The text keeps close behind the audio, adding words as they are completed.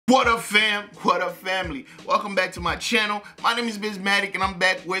What up, fam? What up, family? Welcome back to my channel. My name is BizMatik and I'm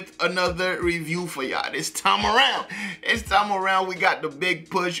back with another review for y'all. This time around we got the big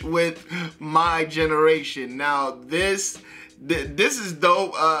push with My Generation. Now this is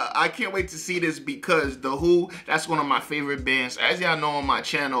dope. I can't wait to see this because The Who, that's one of my favorite bands. As y'all know on my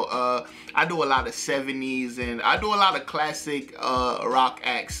channel, I do a lot of 70s and I do a lot of classic rock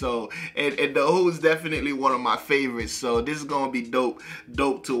acts. So and The Who is definitely one of my favorites. So this is gonna be dope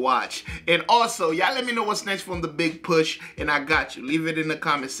to watch. And also, y'all let me know what's next from the big push, and I got you. Leave it in the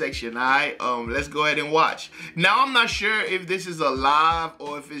comment section. Alright, let's go ahead and watch. Now I'm not sure if this is a live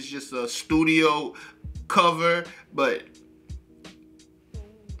or if it's just a studio cover, but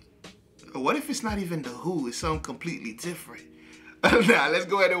what if it's not even The Who? It's something completely different. Now, let's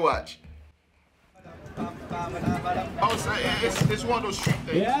go ahead and watch. Oh, so it's one of those street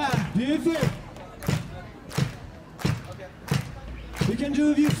things. Yeah, beautiful. You can do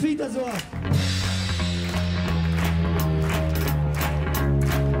with your feet as well.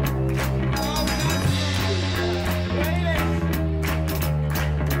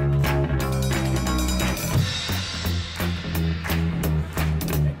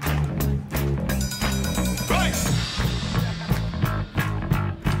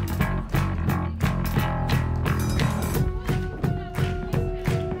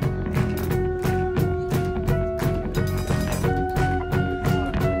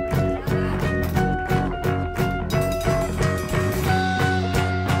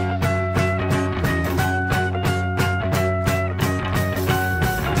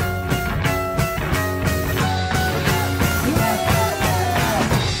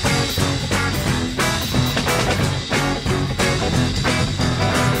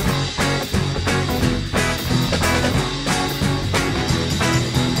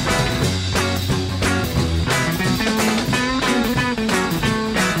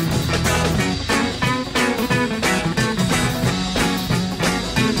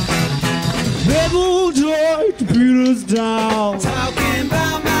 Down. Talking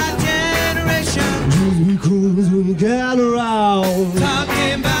about my generation. Because when you get around.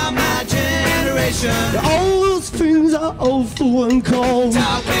 Talking about my generation. All those things are awful and cold.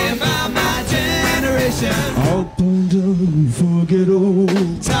 Talking about my generation. Up and down, forget all.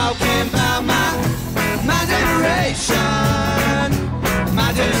 Talking about my generation.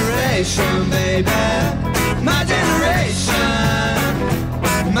 My generation, baby. My generation.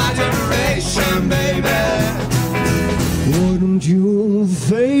 My generation, baby. Why don't you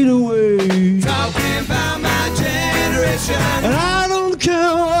fade away? Talking about my generation. And I don't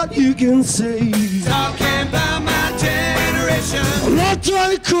care what you can say. Talking about my generation. I'm not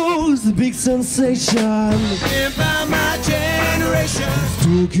trying to cause the big sensation. Talking about my generation.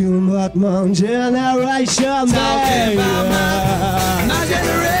 Talking about my generation. Talking about my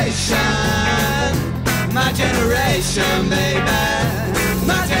generation. My generation, baby.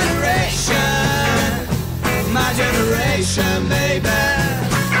 My generation. My generation, baby.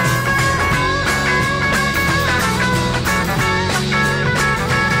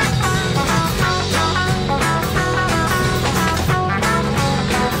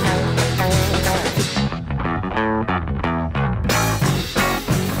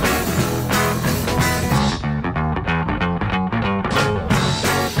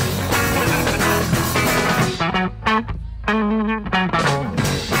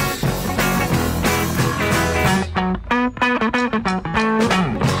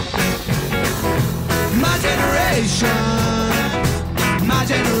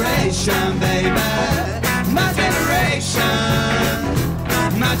 My generation, baby. My generation.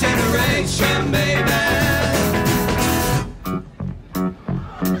 My generation, baby.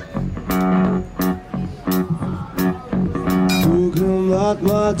 Talking about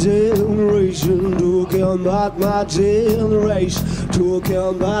my generation, talking about my generation, talking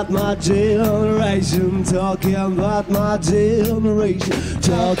about my generation, talking about my generation,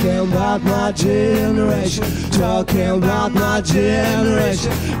 talking about my generation, talking about my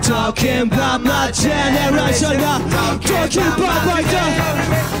generation, talking about my generation, talking about my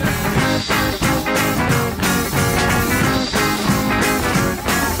generation.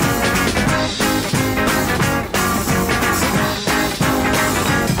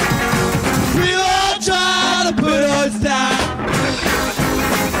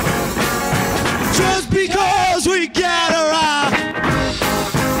 Just because we get around.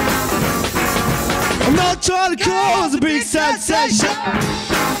 I'm not trying to cause a big sensation.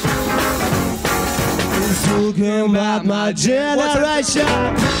 I'm talking about my generation.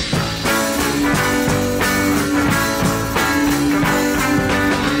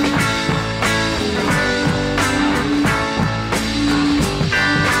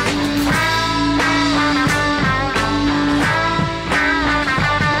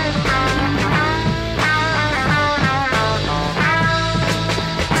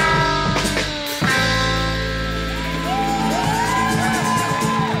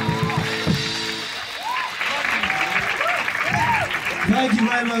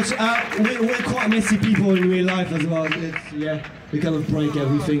 very much. We're quite messy people in real life as well. Yeah, we kind of break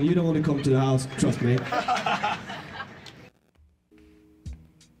everything. You don't want to come to the house, trust me.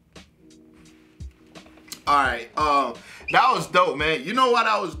 Alright, that was dope, man. You know why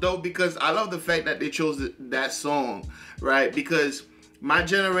that was dope? Because I love the fact that they chose that song, right? Because My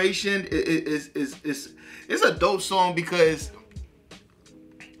Generation is a dope song because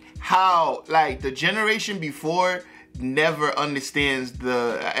how, like, the generation before never understands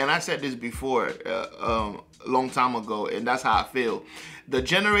and I said this before a long time ago, and that's how I feel. The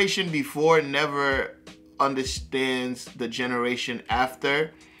generation before never understands the generation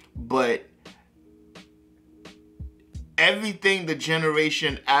after, but everything the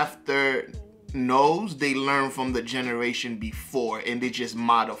generation after knows, they learn from the generation before, and they just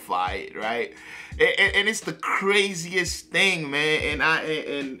modify it, right? And it's the craziest thing, man.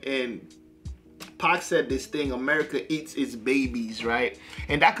 And Pac said this thing, America eats its babies, right?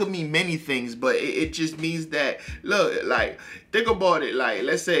 And that could mean many things, but it just means that, look, like, think about it. Like,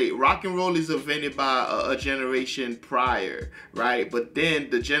 let's say rock and roll is invented by a generation prior, right? But then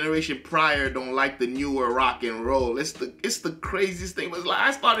the generation prior don't like the newer rock and roll. It's the craziest thing. It's like,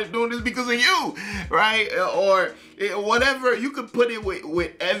 I started doing this because of you, right? Or whatever. You could put it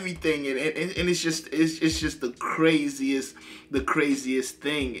with everything, and it's just the craziest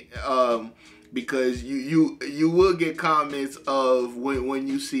thing. Because you will get comments of when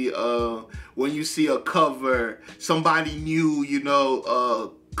you see a cover, somebody new, you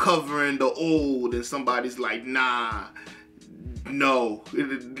know, covering the old, and somebody's like, nah, no,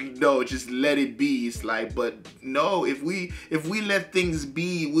 just let it be. It's like, but no, if we let things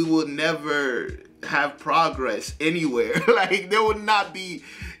be, we will never have progress anywhere. Like, there will not be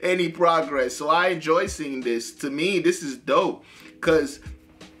any progress. So I enjoy seeing this. To me, this is dope, because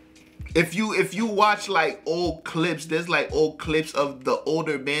if you watch like old clips, there's like old clips of the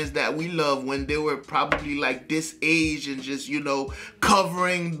older bands that we love when they were probably like this age, and just, you know,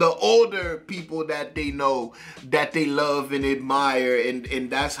 covering the older people that they know, that they love and admire, and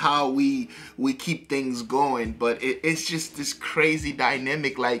that's how we keep things going. But it's just this crazy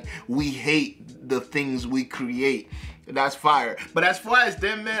dynamic. Like, we hate the things we create. That's fire. But as far as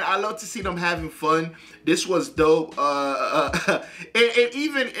them, man, I love to see them having fun. This was dope. And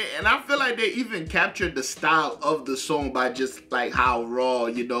I feel like they even captured the style of the song by just like how raw,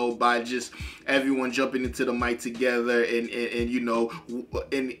 you know, by just everyone jumping into the mic together and you know,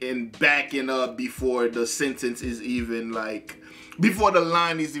 and backing up before the sentence is even like, before the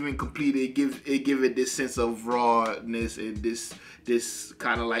line is even completed. It give it this sense of rawness and this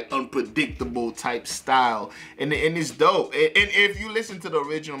kind of like unpredictable type style, and it's dope. And if you listen to the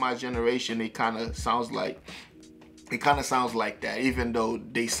original My Generation, it kind of sounds like that, even though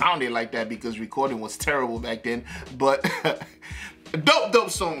they sounded like that because recording was terrible back then. But dope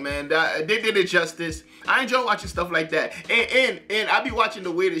song, man. They did it justice. I enjoy watching stuff like that. And I be watching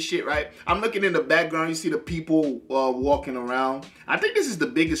the weirdest shit, right? I'm looking in the background. You see the people walking around. I think this is the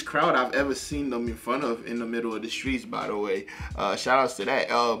biggest crowd I've ever seen them in front of in the middle of the streets, by the way. Shout outs to that.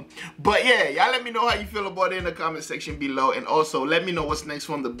 But yeah, y'all let me know how you feel about it in the comment section below. And also, let me know what's next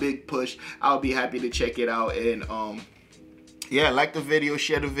from the Big Push. I'll be happy to check it out. And yeah, like the video,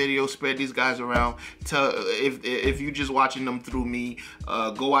 share the video, spread these guys around. Tell if you just watching them through me,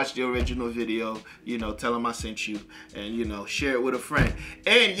 go watch the original video. You know, tell them I sent you, and you know, share it with a friend.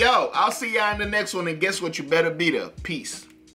 And yo, I'll see y'all in the next one. And guess what? You better be there. Peace.